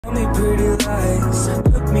Tell me pretty lies,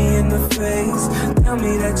 look me in the face, tell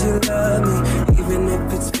me that you love me, even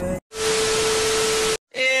if it's fake.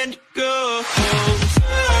 And go home.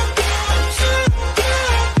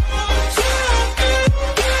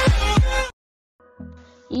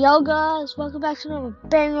 Yo guys, welcome back to another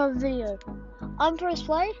banger video. I'm Press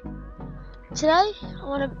Play. Today, I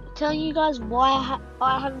want to tell you guys why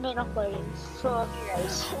I haven't been uploading for a few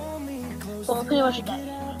days. Well, pretty much a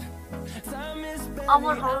day. I'm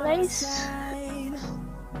on holidays,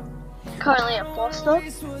 currently at Foster,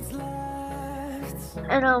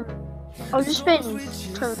 and I've just been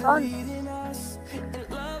having fun.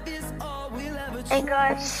 And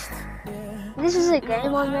guys, this is a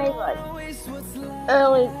game I made like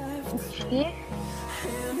early this year,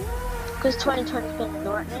 because 2020's been a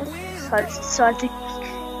nightmare, so I just decided to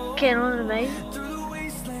get on and make it.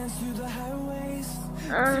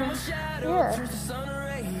 Yeah.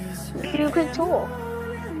 Give you a quick tour.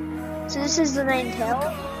 So this is the main tower.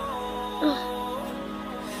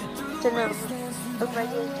 Don't know if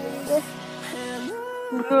regular doing this.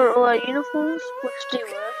 We got all our uniforms, which do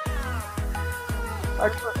work. I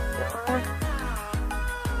just want to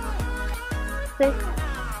go on.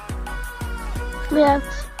 We have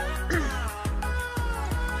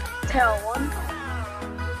Tower 1,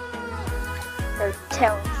 there's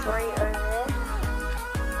Tower 3 over there,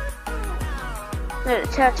 no,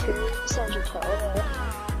 Tower 2, Central Tower there,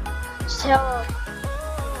 there's Tower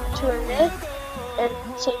 2 over there, and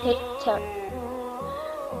CT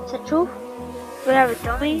Tower Central. We have a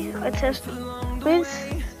dummy I test with.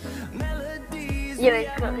 Yeah,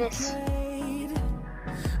 we've got this.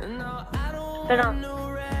 But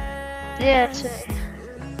yeah, so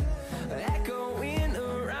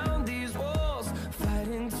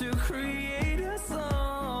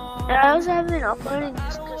and I also haven't been uploading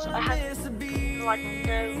just because I have like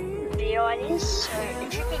no video ideas. So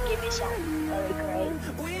if you could give me some, that would be great.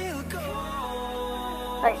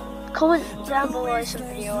 Like, comment down below some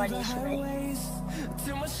video ideas for me,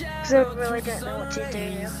 because I really don't know what to do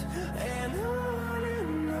now.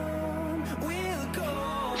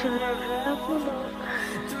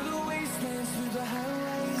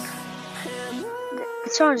 The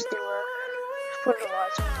songs do work. Just put the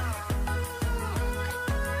lights on.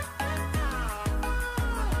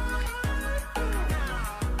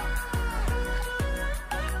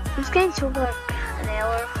 This game took like an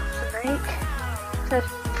hour to make. So it's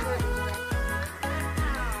pretty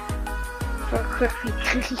for a quick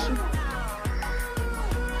game.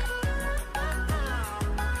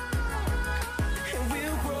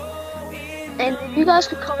 And if you guys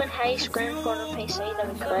could comment how you screen record on PC,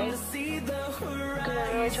 that'd be great. Because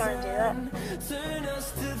I'm really trying to do that.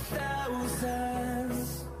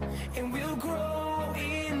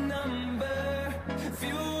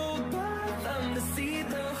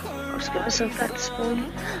 I'll just give myself that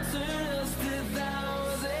spoon.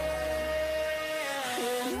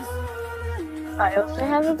 I also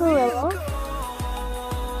have a gorilla.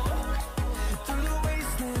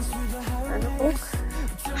 And a book.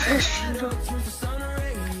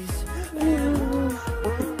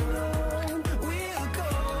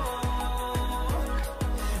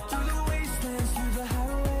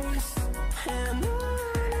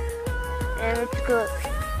 And it's got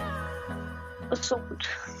a sword.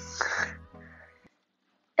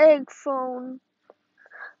 Egg phone.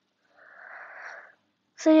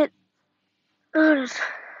 See it? I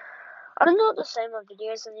don't know what to say in my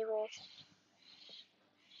videos anymore.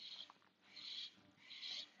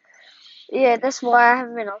 Yeah, that's why I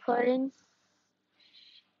haven't been uploading.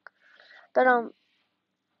 But I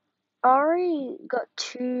already got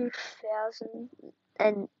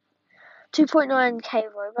 2.9k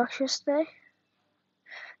Robux yesterday.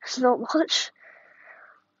 It's not much,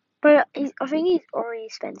 but I think he's already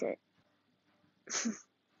spent it.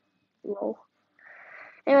 Lol.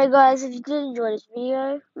 Anyway guys, if you did enjoy this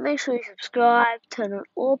video, make sure you subscribe, turn on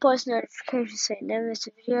all post notifications so you never miss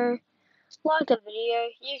a video. Like the video,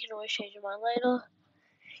 you can always change your mind later.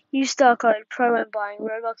 Use star code PRO when buying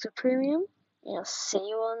Robux or Premium, and I'll see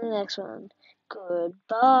you on the next one.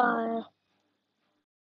 Goodbye.